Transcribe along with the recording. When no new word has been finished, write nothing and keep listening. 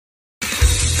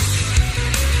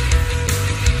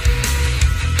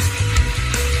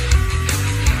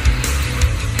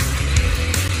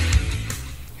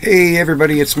Hey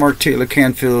everybody, it's Mark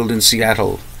Taylor-Canfield in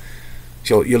Seattle.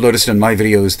 So you'll notice in my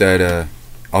videos that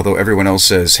although everyone else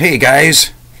says, hey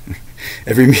guys,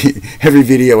 every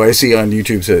video I see on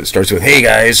YouTube starts with, hey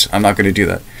guys, I'm not going to do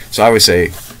that. So I always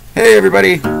say, hey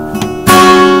everybody. So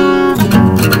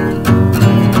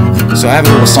I have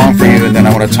a little song for you, and then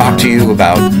I want to talk to you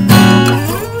about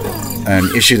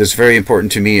an issue that's very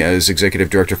important to me as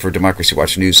Executive Director for Democracy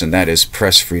Watch News, and that is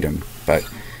press freedom. But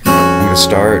I'm going to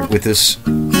start with this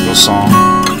little song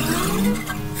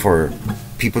for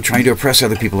people trying to oppress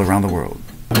other people around the world.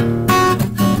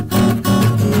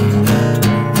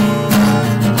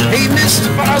 Hey,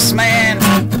 Mr. Boss Man,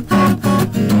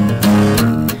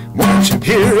 won't you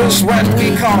hear us when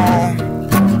we call?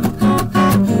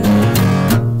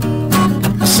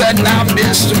 I said, now,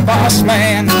 Mr. Boss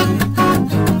Man,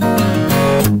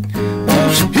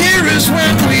 won't you hear us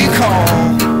when we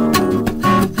call?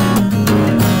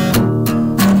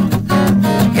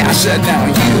 I said, now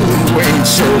you ain't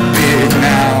so big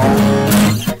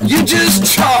now, you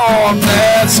just talk,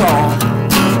 that's all.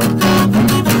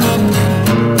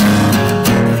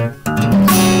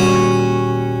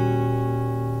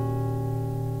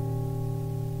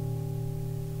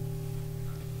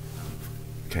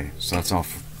 Okay, so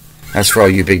that's for all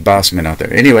you big boss men out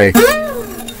there. Anyway,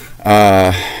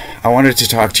 I wanted to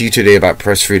talk to you today about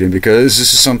press freedom, because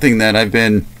this is something that I've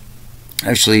been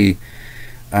actually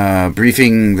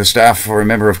briefing the staff for a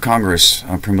member of Congress,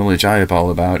 Pramila Jayapal,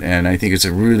 about, and I think it's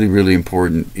a really, really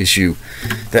important issue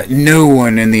that no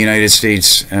one in the United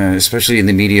States, especially in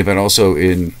the media, but also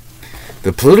in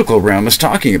the political realm, is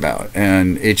talking about,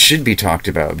 and it should be talked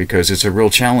about because it's a real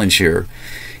challenge here.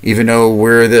 Even though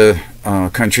we're the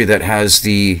country that has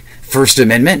the First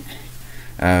Amendment,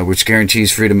 which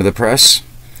guarantees freedom of the press,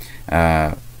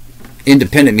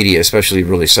 independent media especially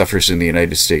really suffers in the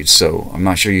United States, so I'm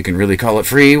not sure you can really call it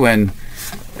free when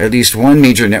at least one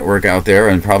major network out there,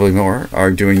 and probably more,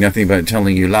 are doing nothing but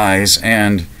telling you lies,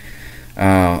 and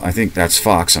I think that's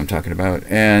Fox I'm talking about,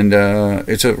 and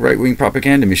it's a right-wing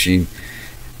propaganda machine.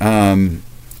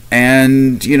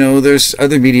 And you know, there's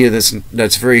other media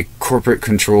that's very corporate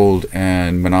controlled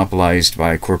and monopolized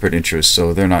by corporate interests,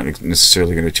 so they're not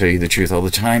necessarily going to tell you the truth all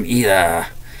the time either.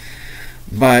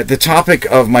 But the topic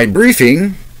of my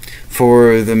briefing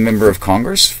for the member of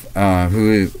Congress,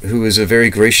 who is a very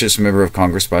gracious member of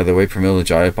Congress, by the way, Pramila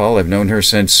Jayapal. I've known her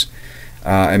since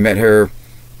I met her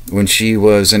when she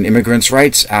was an immigrants'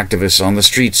 rights activist on the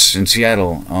streets in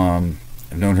Seattle. I've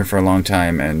known her for a long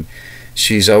time, and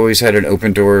she's always had an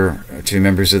open door to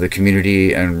members of the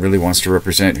community and really wants to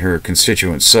represent her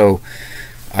constituents. So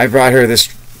I brought her this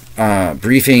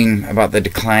briefing about the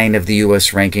decline of the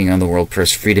U.S. ranking on the World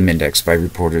Press Freedom Index by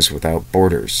Reporters Without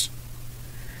Borders,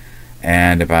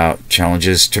 and about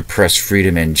challenges to press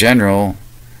freedom in general,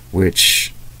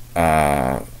 which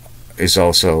is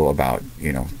also about,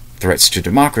 you know, threats to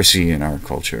democracy in our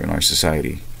culture and our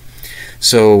society.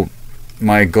 So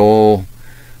my goal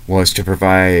was to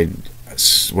provide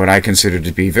what I consider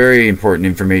to be very important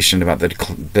information about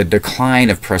the decline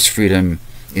of press freedom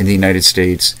in the United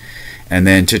States, and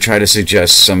then to try to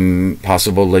suggest some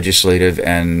possible legislative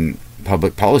and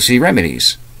public policy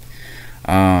remedies.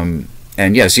 And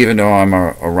yes, even though I'm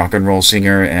a rock and roll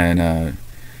singer and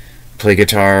play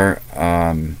guitar,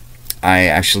 I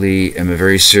actually am a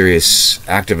very serious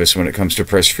activist when it comes to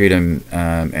press freedom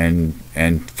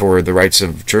and for the rights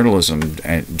of journalism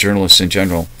and journalists in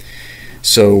general.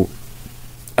 So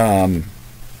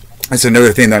that's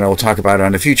another thing that I'll talk about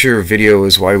on a future video,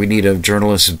 is why we need a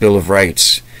journalist's Bill of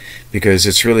Rights, because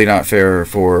it's really not fair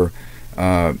for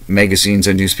magazines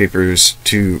and newspapers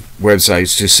to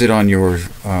websites to sit on your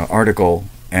article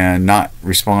and not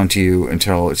respond to you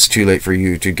until it's too late for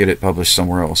you to get it published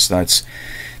somewhere else. That's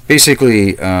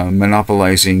basically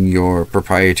monopolizing your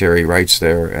proprietary rights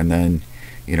there, and then,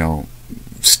 you know,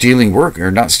 stealing work, or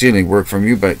not stealing work from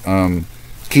you, but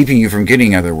keeping you from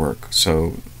getting other work.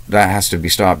 So that has to be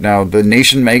stopped. Now, the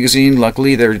Nation magazine,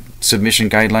 luckily, their submission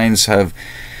guidelines have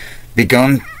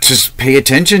begun to pay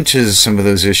attention to some of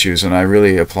those issues, and I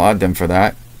really applaud them for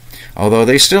that, although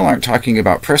they still aren't talking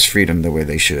about press freedom the way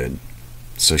they should.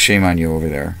 So shame on you over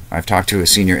there. I've talked to a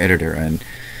senior editor, and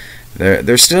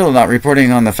they're still not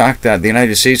reporting on the fact that the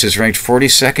United States is ranked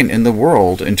 42nd in the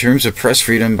world in terms of press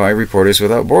freedom by Reporters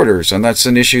Without Borders, and that's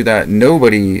an issue that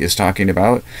nobody is talking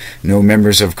about. No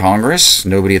members of Congress,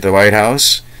 nobody at the White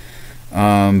House,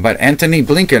 but Anthony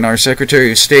Blinken, our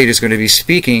Secretary of State, is going to be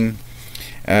speaking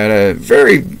at a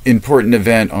very important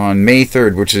event on May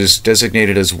 3rd, which is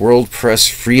designated as World Press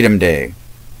Freedom Day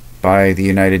by the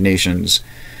United Nations.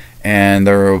 and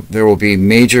there will be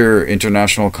major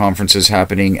international conferences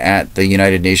happening at the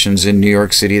United Nations in New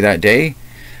York City that day.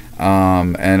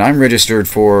 And I'm registered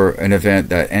for an event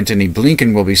that Antony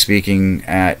Blinken will be speaking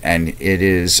at, and it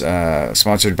is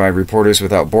sponsored by Reporters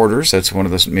Without Borders. That's one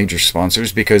of the major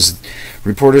sponsors, because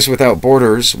Reporters Without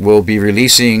Borders will be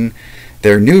releasing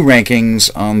their new rankings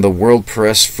on the World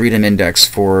Press Freedom Index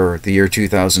for the year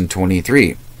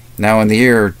 2023. Now, in the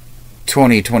year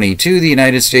 2022, the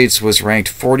United States was ranked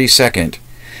 42nd,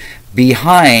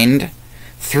 behind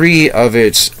 3 of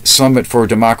its Summit for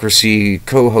Democracy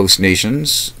co-host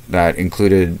nations that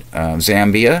included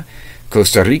Zambia,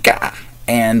 Costa Rica,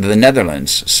 and the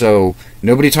Netherlands. So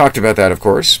nobody talked about that, of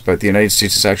course, but the United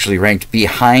States is actually ranked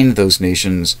behind those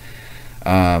nations,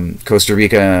 Costa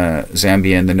Rica,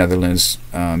 Zambia, and the Netherlands,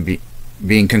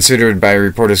 being considered by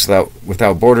Reporters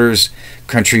Without Borders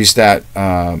countries that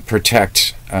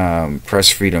protect press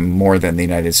freedom more than the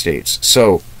United States.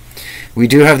 So we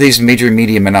do have these major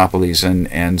media monopolies,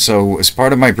 and so as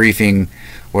part of my briefing,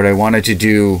 what I wanted to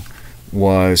do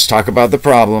was talk about the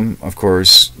problem, of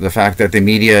course, the fact that the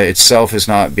media itself is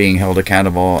not being held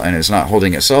accountable and is not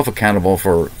holding itself accountable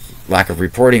for lack of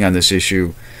reporting on this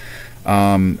issue,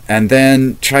 and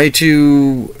then try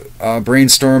to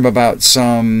brainstorm about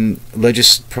some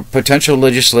potential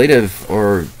legislative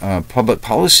or public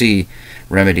policy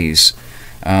remedies.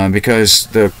 Because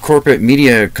the corporate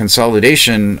media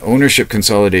consolidation, ownership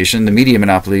consolidation, the media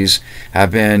monopolies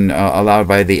have been allowed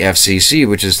by the FCC,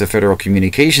 which is the Federal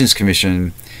Communications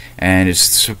Commission, and it's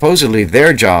supposedly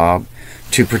their job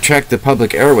to protect the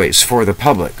public airways for the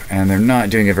public, and they're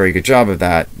not doing a very good job of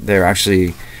that. They're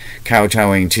actually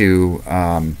kowtowing to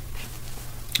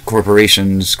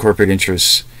corporations, corporate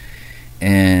interests,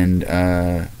 and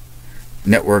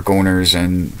network owners,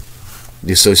 and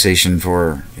the Association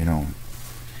for,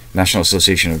 National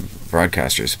Association of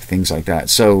Broadcasters, things like that.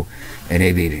 So,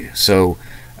 NAB. So,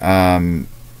 I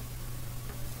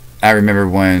remember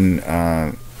when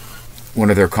one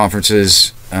of their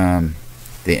conferences, the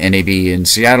NAB in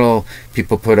Seattle,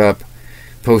 people put up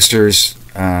posters,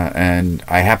 and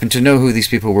I happen to know who these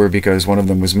people were because one of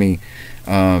them was me.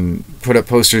 Put up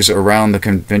posters around the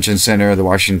convention center, the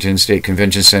Washington State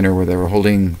Convention Center, where they were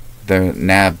holding the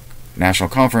NAB National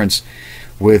Conference.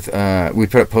 We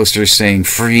put up posters saying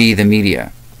 "Free the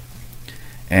Media,"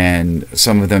 and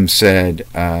some of them said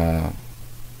 "Ban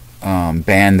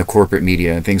the corporate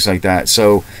media" and things like that.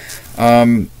 So,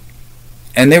 and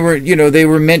they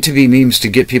were meant to be memes to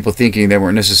get people thinking. They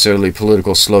weren't necessarily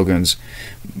political slogans,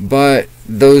 but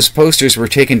those posters were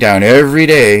taken down every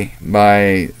day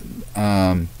by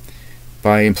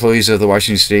employees of the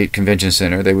Washington State Convention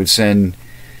Center. They would send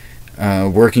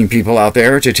working people out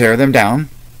there to tear them down.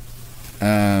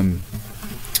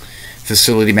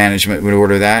 Facility management would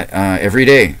order that every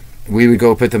day. We would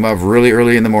go put them up really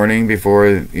early in the morning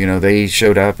before they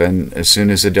showed up, and as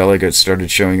soon as the delegates started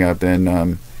showing up,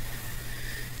 then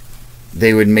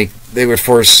they would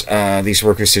force these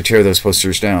workers to tear those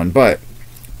posters down. But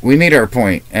we made our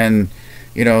point, and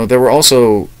there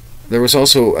was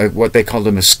also what they called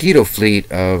a mosquito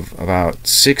fleet of about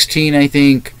 16, I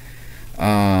think,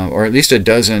 or at least a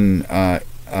dozen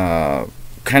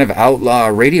kind of outlaw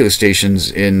radio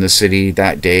stations in the city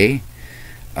that day,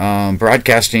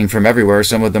 broadcasting from everywhere,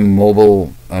 some of them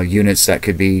mobile units that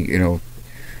could be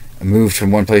moved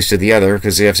from one place to the other,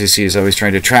 because the FCC is always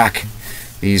trying to track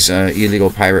these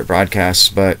illegal pirate broadcasts.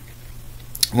 But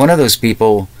one of those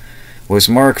people was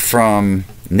Mark from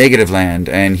Negative Land,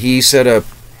 and he set up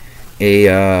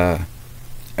a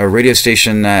radio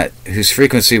station whose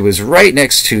frequency was right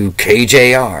next to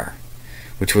KJR,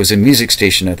 which was a music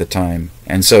station at the time.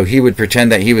 And so he would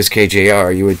pretend that he was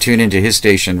KJR. You would tune into his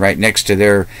station right next to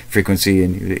their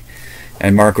frequency,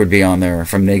 and Mark would be on there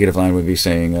from Negative Land, would be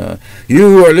saying,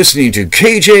 "You are listening to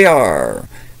KJR,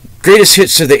 greatest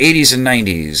hits of the 80s and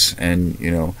 90s." And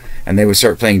and they would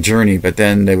start playing Journey, but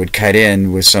then they would cut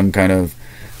in with some kind of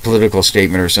political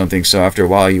statement or something. So after a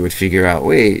while, you would figure out,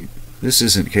 wait, this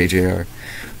isn't KJR.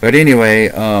 But anyway,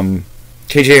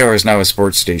 KJR is now a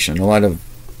sports station. A lot of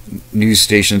news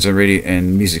stations and radio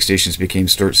and music stations became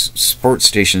sports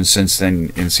stations since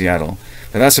then in Seattle.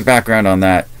 But that's the background on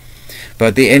that.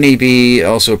 But the NAB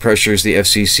also pressures the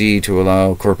FCC to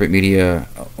allow corporate media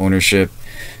ownership.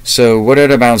 So what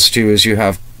it amounts to is you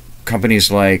have companies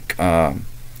like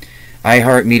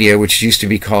iHeartMedia, which used to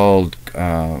be called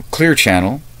Clear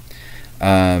Channel.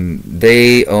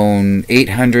 They own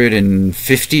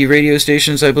 850 radio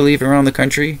stations, I believe, around the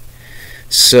country.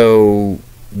 So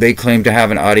they claim to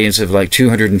have an audience of like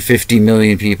 250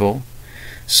 million people.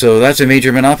 So that's a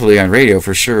major monopoly on radio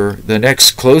for sure. The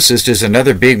next closest is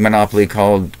another big monopoly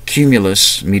called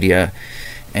Cumulus Media,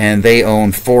 and they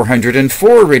own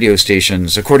 404 radio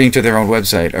stations, according to their own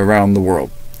website, around the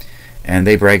world. And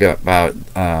they brag about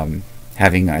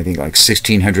having, I think, like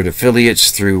 1,600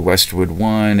 affiliates through Westwood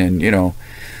One, and, you know,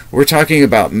 we're talking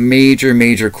about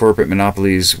major corporate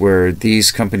monopolies where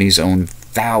these companies own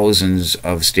thousands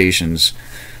of stations.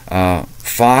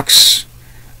 Fox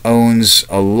owns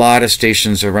a lot of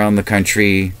stations around the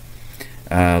country,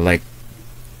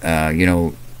 you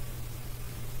know,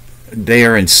 they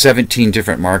are in 17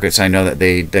 different markets. I know that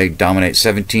they dominate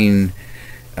 17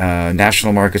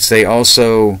 national markets. They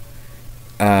also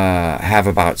have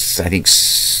about, I think,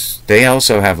 they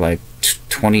also have like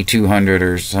 2,200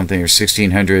 or something, or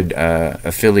 1,600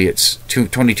 affiliates,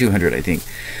 2,200 I think.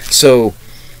 So,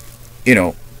 you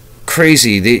know,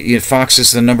 crazy. Fox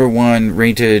is the number one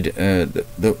rated,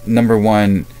 the number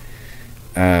one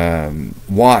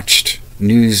watched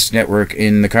news network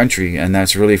in the country, and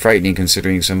that's really frightening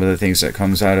considering some of the things that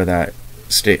comes out of that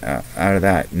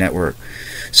network.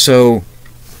 So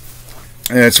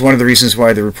it's one of the reasons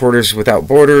why the Reporters Without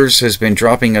Borders has been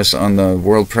dropping us on the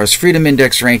World Press Freedom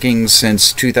Index rankings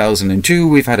since 2002.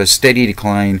 We've had a steady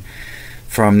decline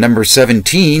from number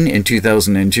 17 in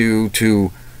 2002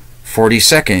 to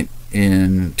 42nd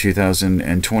in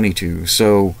 2022.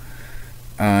 So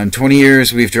in 20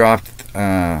 years we've dropped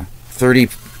 30,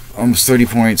 almost 30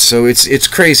 points. So it's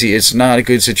crazy. It's not a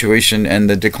good situation, and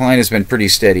the decline has been pretty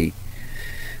steady,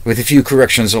 with a few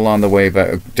corrections along the way,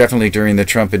 but definitely during the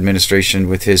Trump administration,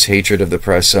 with his hatred of the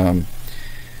press.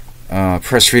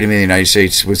 Press freedom in the United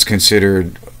States was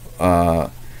considered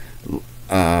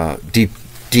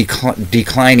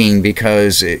declining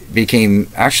because it became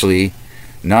actually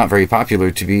not very popular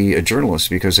to be a journalist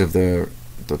because of the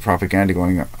propaganda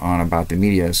going on about the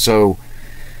media. So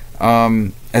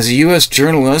as a U.S.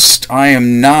 journalist, I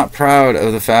am not proud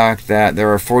of the fact that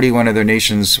there are 41 other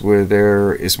nations where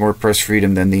there is more press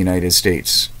freedom than the United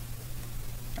States.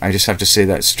 I just have to say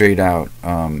that straight out.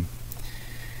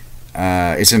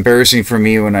 It's embarrassing for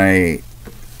me when I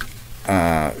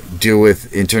deal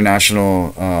with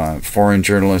international foreign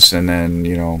journalists, and then,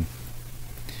 you know,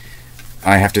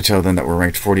 I have to tell them that we're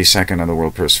ranked 42nd on the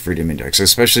World Press Freedom Index,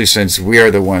 especially since we are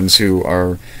the ones who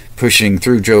are pushing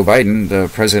through Joe Biden, the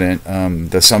president,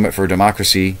 the Summit for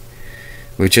Democracy,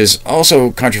 which is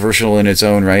also controversial in its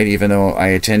own right, even though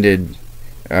I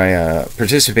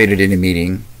participated in a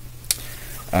meeting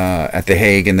at The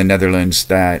Hague in the Netherlands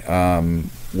that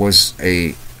was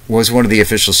one of the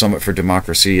official Summit for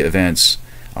Democracy events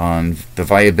on the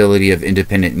viability of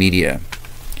independent media,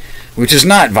 which is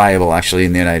not viable actually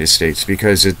in the United States,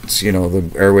 because it's, you know, the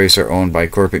airwaves are owned by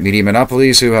corporate media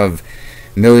monopolies who have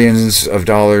millions of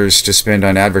dollars to spend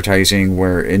on advertising,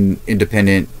 where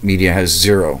independent media has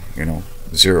zero,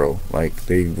 like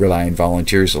they rely on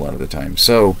volunteers a lot of the time.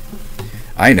 So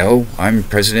I know I'm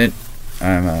vice president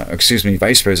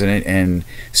and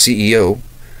CEO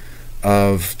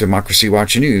of Democracy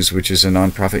Watch News, which is a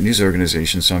nonprofit news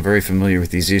organization, so I'm very familiar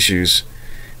with these issues.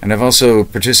 And I've also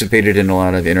participated in a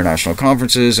lot of international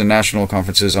conferences and national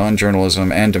conferences on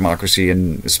journalism and democracy,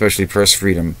 and especially press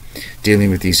freedom, dealing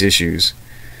with these issues.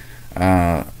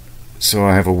 So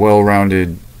I have a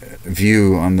well-rounded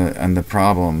view on the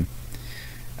problem.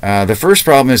 The first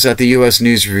problem is that the U.S.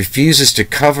 News refuses to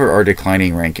cover our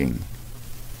declining ranking.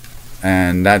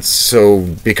 And that's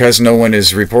so because no one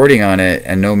is reporting on it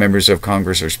and no members of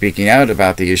Congress are speaking out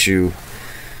about the issue,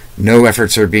 no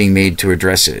efforts are being made to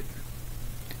address it.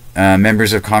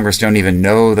 Members of Congress don't even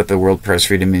know that the World Press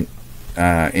Freedom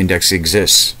Index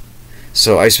exists.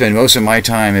 So I spend most of my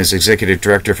time as executive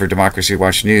director for Democracy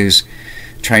Watch News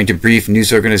trying to brief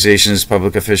news organizations,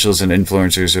 public officials, and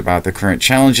influencers about the current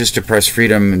challenges to press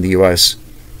freedom in the U.S.,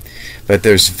 but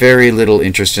there's very little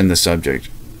interest in the subject.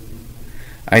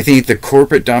 I think the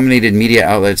corporate-dominated media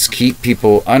outlets keep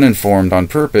people uninformed on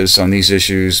purpose on these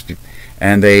issues,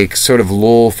 and they sort of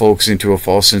lull folks into a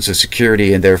false sense of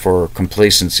security and therefore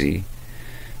complacency.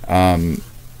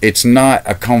 It's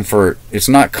not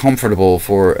comfortable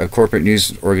for a corporate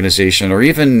news organization or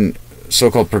even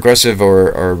so-called progressive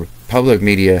or public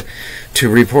media to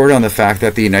report on the fact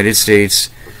that the United States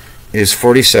is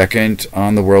 42nd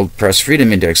on the World Press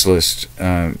Freedom Index list,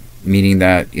 meaning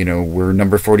that, you know, we're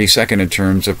number 42nd in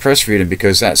terms of press freedom,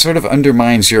 because that sort of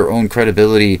undermines your own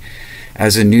credibility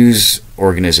as a news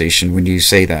organization when you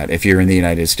say that, if you're in the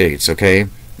United States, okay?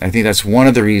 I think that's one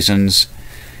of the reasons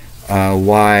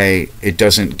why it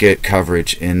doesn't get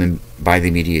coverage by the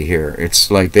media here.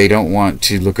 It's like they don't want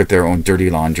to look at their own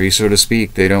dirty laundry, so to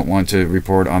speak. They don't want to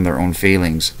report on their own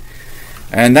failings.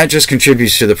 And that just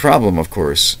contributes to the problem, of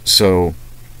course. So,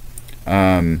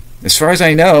 as far as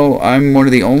I know, I'm one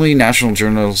of the only national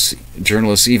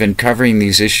journalists even covering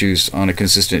these issues on a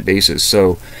consistent basis.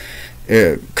 So,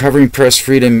 covering press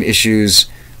freedom issues,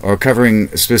 or covering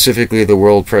specifically the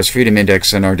World Press Freedom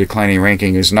Index and our declining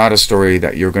ranking, is not a story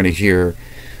that you're going to hear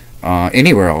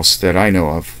anywhere else that I know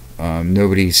of.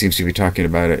 Nobody seems to be talking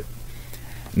about it.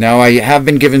 Now, I have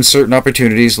been given certain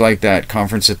opportunities like that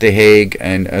conference at The Hague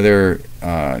and other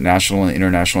national and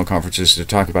international conferences to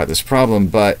talk about this problem,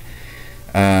 but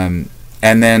and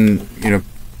then,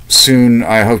 soon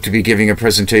I hope to be giving a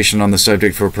presentation on the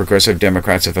subject for Progressive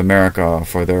Democrats of America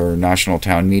for their national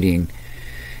town meeting,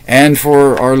 and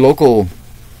for our local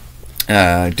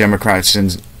Democrats in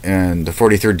the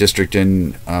 43rd District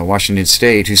in Washington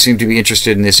State, who seem to be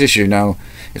interested in this issue. Now,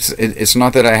 it's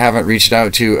not that I haven't reached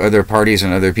out to other parties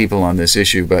and other people on this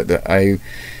issue, but that I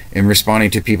am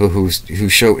responding to people who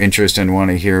show interest and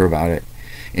want to hear about it.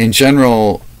 In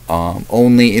general,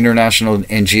 only international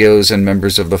NGOs and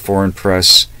members of the foreign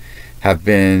press have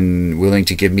been willing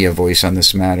to give me a voice on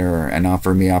this matter and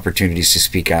offer me opportunities to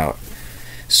speak out.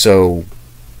 So,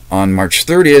 on March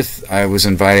 30th, I was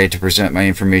invited to present my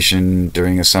information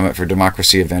during a Summit for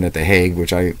Democracy event at The Hague,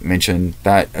 which I mentioned.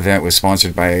 That event was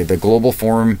sponsored by the Global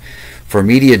Forum for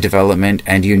Media Development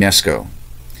and UNESCO,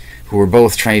 who were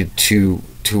both trying to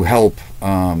help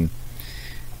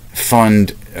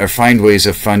fund or find ways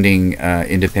of funding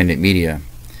independent media.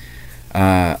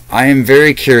 I am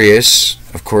very curious,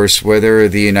 of course, whether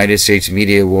the United States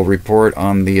media will report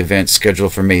on the event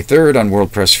scheduled for May 3rd on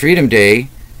World Press Freedom Day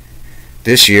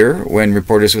this year, when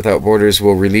Reporters Without Borders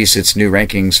will release its new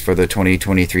rankings for the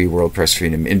 2023 World Press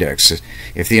Freedom Index.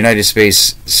 If the United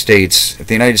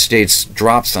States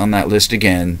drops on that list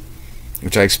again,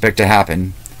 which I expect to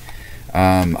happen,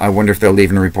 I wonder if they'll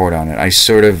even report on it. I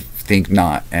sort of think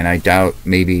not, and I doubt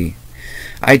maybe.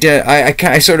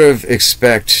 I sort of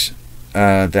expect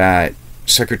that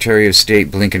Secretary of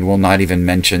State Blinken will not even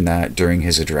mention that during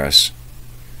his address.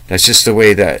 That's just the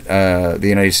way that the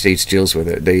United States deals with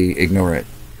it. They ignore it.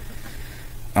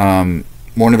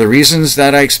 One of the reasons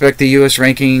that I expect the U.S.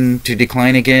 ranking to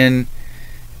decline again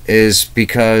is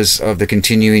because of the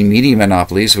continuing media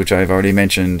monopolies, which I've already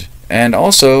mentioned. And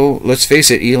also, let's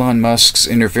face it, Elon Musk's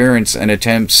interference and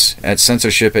attempts at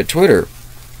censorship at Twitter,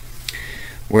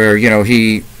 where,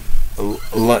 he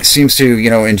seems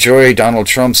to, enjoy Donald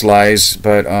Trump's lies,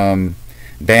 but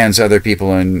bans other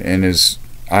people and is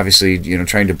obviously,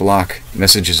 trying to block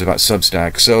messages about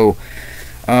Substack. So,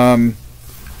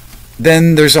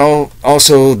 then there's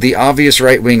also the obvious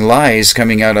right-wing lies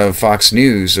coming out of Fox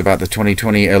News about the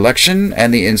 2020 election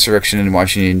and the insurrection in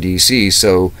Washington, D.C.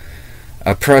 So,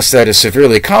 a press that is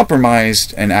severely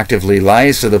compromised and actively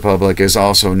lies to the public is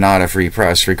also not a free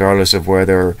press, regardless of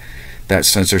whether that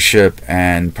censorship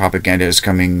and propaganda is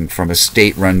coming from a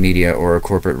state-run media or a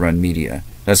corporate-run media.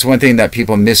 That's one thing that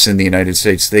people miss in the United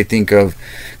States. They think of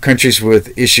countries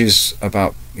with issues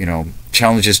about,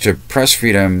 challenges to press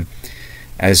freedom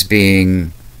as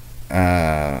being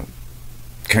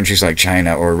countries like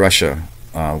China or Russia,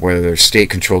 where there's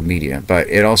state-controlled media. But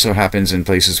it also happens in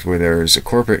places where there's a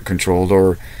corporate-controlled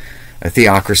or a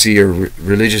theocracy or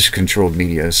religious-controlled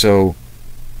media. So,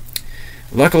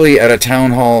 luckily, at a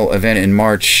town hall event in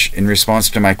March, in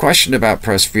response to my question about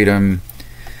press freedom,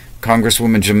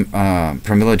 Congresswoman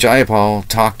Pramila Jayapal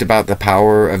talked about the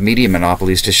power of media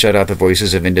monopolies to shut out the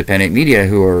voices of independent media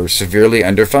who are severely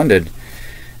underfunded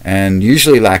and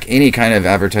usually lack any kind of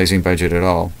advertising budget at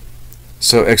all.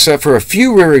 So, except for a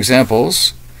few rare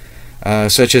examples,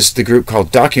 such as the group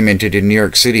called Documented in New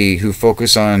York City, who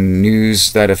focus on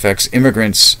news that affects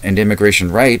immigrants and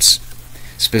immigration rights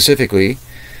specifically,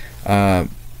 other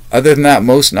than that,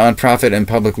 most nonprofit and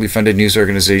publicly funded news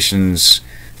organizations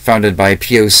founded by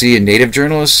POC and Native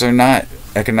journalists are not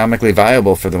economically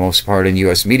viable for the most part in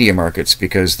U.S. media markets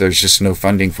because there's just no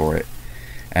funding for it.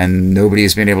 And nobody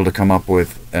has been able to come up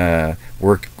with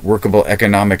workable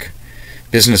economic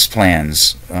business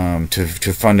plans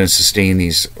to fund and sustain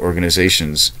these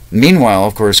organizations. Meanwhile,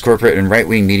 of course, corporate and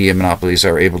right-wing media monopolies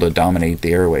are able to dominate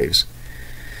the airwaves.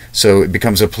 So it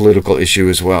becomes a political issue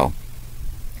as well.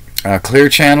 Clear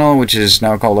Channel, which is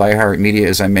now called iHeartMedia,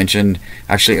 as I mentioned,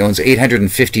 actually owns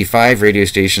 855 radio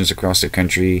stations across the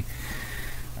country.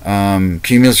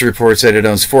 Cumulus reports that it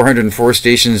owns 404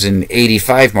 stations in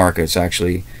 85 markets,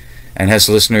 actually, and has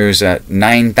listeners at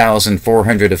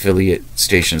 9,400 affiliate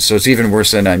stations. So it's even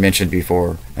worse than I mentioned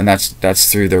before, and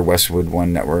that's through their Westwood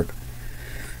One network.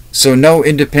 So no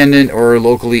independent or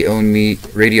locally owned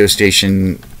radio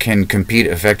station can compete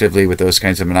effectively with those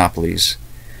kinds of monopolies.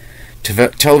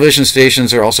 Television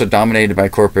stations are also dominated by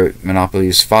corporate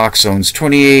monopolies. Fox owns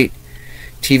 28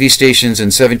 TV stations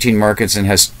in 17 markets and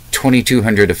has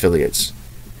 2,200 affiliates.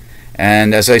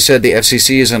 And as I said, the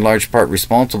FCC is in large part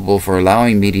responsible for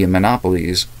allowing media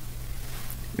monopolies,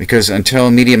 because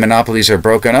until media monopolies are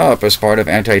broken up as part of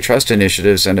antitrust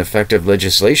initiatives and effective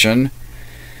legislation,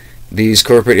 these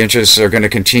corporate interests are going to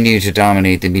continue to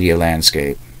dominate the media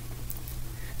landscape.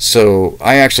 So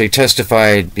I actually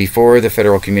testified before the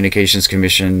Federal Communications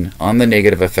Commission on the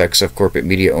negative effects of corporate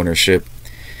media ownership,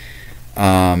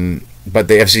 but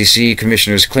the FCC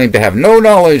commissioners claimed to have no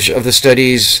knowledge of the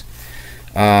studies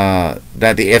that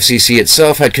the FCC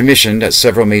itself had commissioned at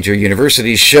several major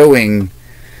universities showing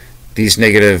these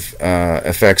negative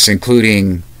effects,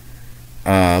 including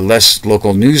less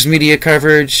local news media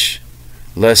coverage,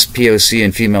 less POC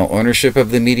and female ownership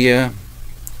of the media.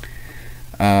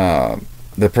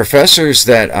 The professors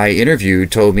that I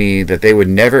interviewed told me that they would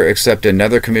never accept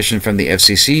another commission from the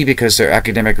FCC because their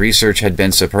academic research had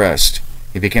been suppressed.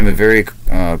 It became a very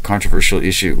controversial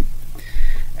issue.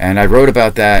 And I wrote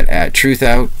about that at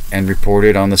Truthout and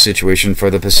reported on the situation for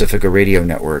the Pacifica Radio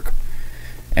Network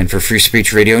and for Free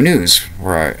Speech Radio News,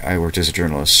 where I worked as a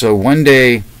journalist. So one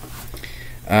day,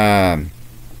 the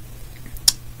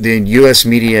U.S.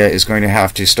 media is going to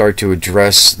have to start to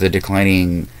address the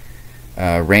declining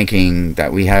ranking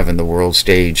that we have in the world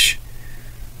stage.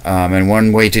 And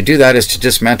one way to do that is to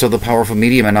dismantle the powerful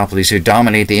media monopolies who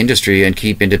dominate the industry and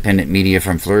keep independent media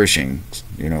from flourishing.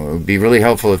 You know, it would be really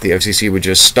helpful if the FCC would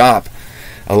just stop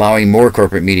allowing more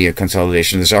corporate media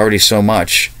consolidation. There's already so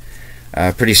much.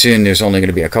 Pretty soon there's only going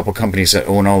to be a couple companies that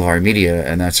own all of our media,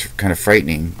 and that's kind of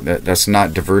frightening. That's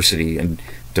not diversity, and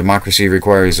democracy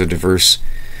requires a diverse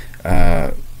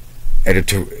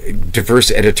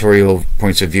editorial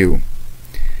points of view.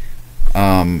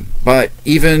 But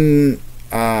even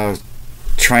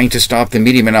trying to stop the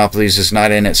media monopolies is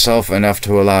not in itself enough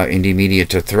to allow indie media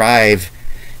to thrive,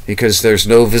 because there's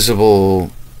no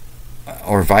visible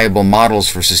or viable models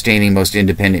for sustaining most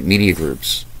independent media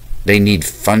groups. They need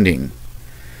funding.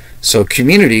 So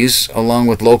communities, along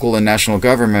with local and national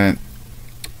government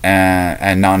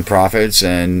and nonprofits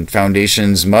and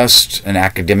foundations and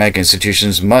academic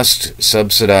institutions must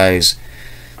subsidize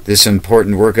this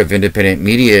important work of independent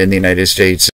media in the United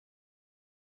States.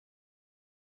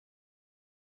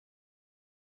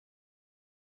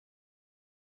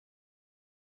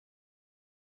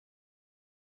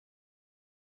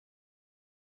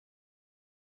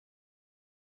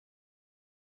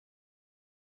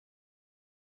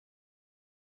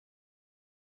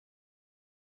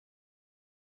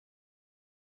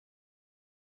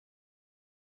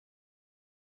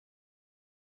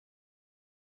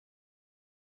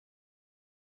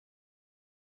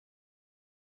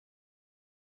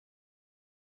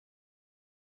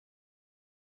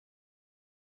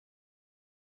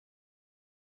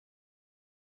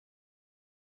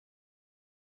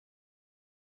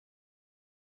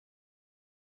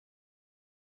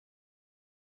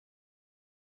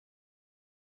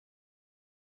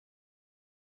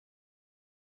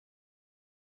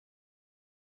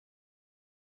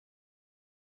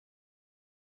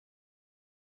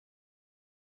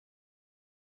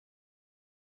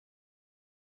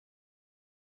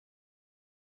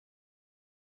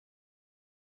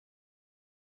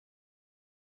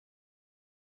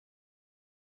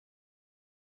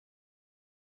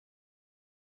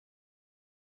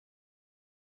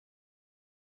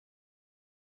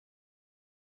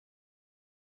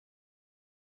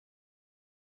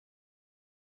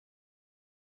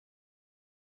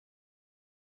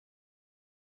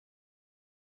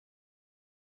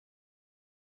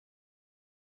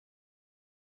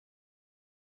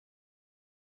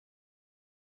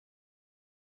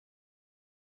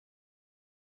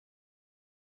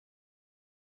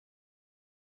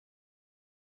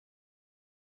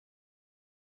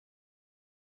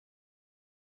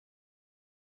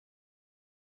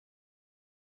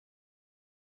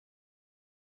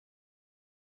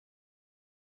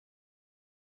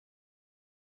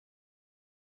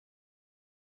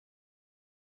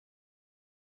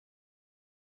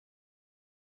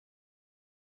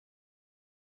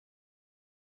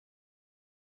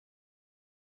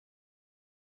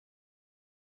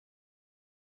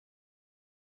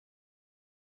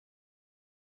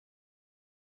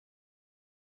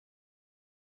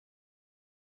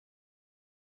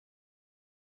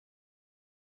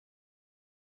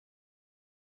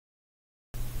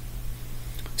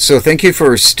 So thank you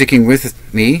for sticking with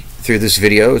me through this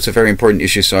video. It's a very important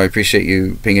issue, so I appreciate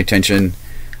you paying attention.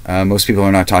 Most people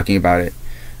are not talking about it.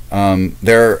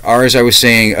 There are, as I was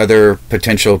saying, other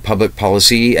potential public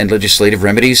policy and legislative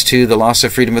remedies to the loss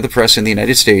of freedom of the press in the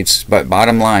United States, but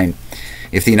bottom line,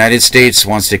 if the United States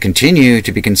wants to continue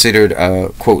to be considered a,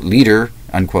 quote, leader,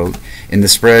 unquote, in the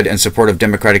spread and support of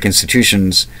democratic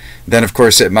institutions, then of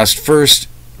course it must first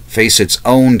face its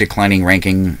own declining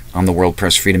ranking on the World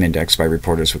Press Freedom Index by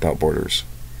Reporters Without Borders.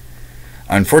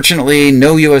 Unfortunately,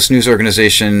 no U.S. news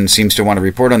organization seems to want to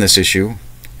report on this issue,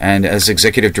 and as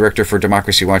Executive Director for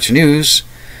Democracy Watch News,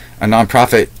 a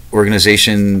nonprofit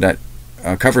organization that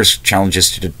covers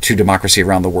challenges to democracy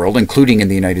around the world, including in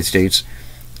the United States,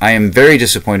 I am very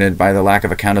disappointed by the lack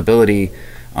of accountability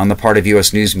on the part of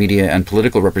U.S. news media and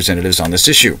political representatives on this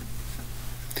issue.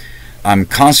 I'm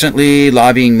constantly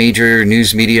lobbying major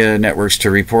news media networks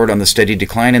to report on the steady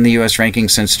decline in the U.S. ranking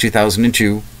since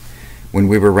 2002, when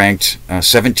we were ranked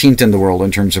 17th in the world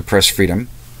in terms of press freedom.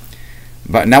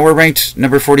 But now we're ranked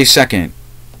number 42nd,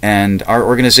 and our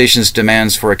organization's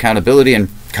demands for accountability and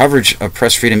coverage of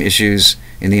press freedom issues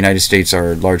in the United States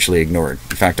are largely ignored.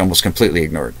 In fact, almost completely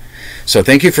ignored. So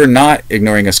thank you for not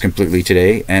ignoring us completely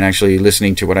today and actually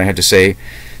listening to what I had to say.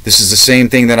 This is the same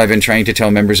thing that I've been trying to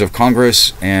tell members of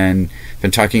Congress and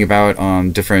been talking about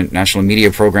on different national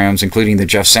media programs, including the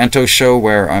Jeff Santos Show,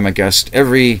 where I'm a guest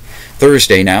every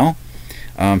Thursday now,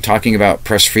 talking about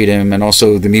press freedom and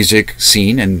also the music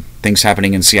scene and things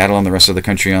happening in Seattle and the rest of the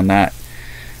country on that,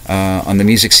 on the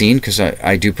music scene, because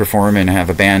I do perform and have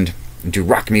a band and do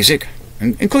rock music,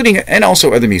 including and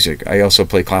also other music. I also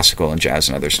play classical and jazz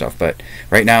and other stuff, but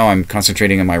right now I'm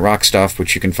concentrating on my rock stuff,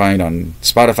 which you can find on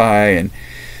Spotify and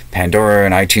Pandora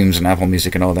and iTunes and Apple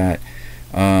Music and all that.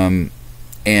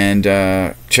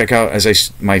 Check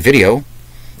out my video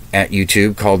at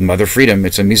YouTube called Mother Freedom.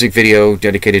 It's a music video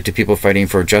dedicated to people fighting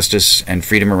for justice and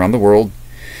freedom around the world.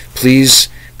 Please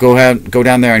go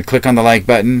down there and click on the like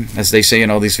button, as they say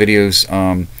in all these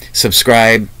videos.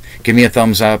 Subscribe. Give me a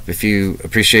thumbs up if you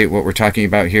appreciate what we're talking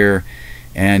about here.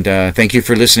 And thank you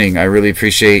for listening. I really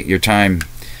appreciate your time.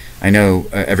 I know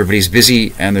everybody's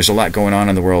busy and there's a lot going on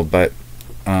in the world, but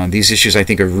these issues I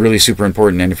think are really super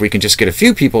important. And if we can just get a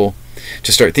few people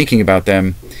to start thinking about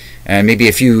them, and maybe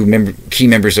a few key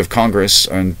members of Congress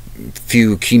and a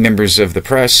few key members of the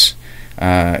press,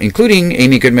 including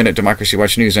Amy Goodman at Democracy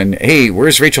Watch News. And hey,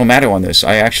 where's Rachel Maddow on this?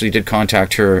 I actually did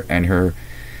contact her and her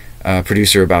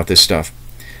producer about this stuff.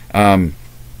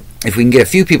 If we can get a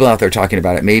few people out there talking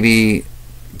about it, maybe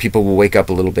people will wake up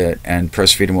a little bit and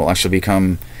press freedom will actually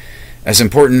become as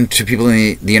important to people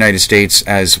in the United States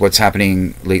as what's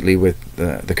happening lately with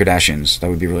the Kardashians. That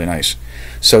would be really nice.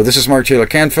 So this is Mark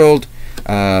Taylor-Canfield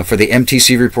for the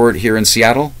MTC report here in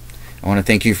Seattle. I want to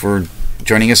thank you for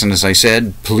joining us, and as I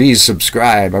said, please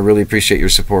subscribe. I really appreciate your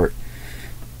support.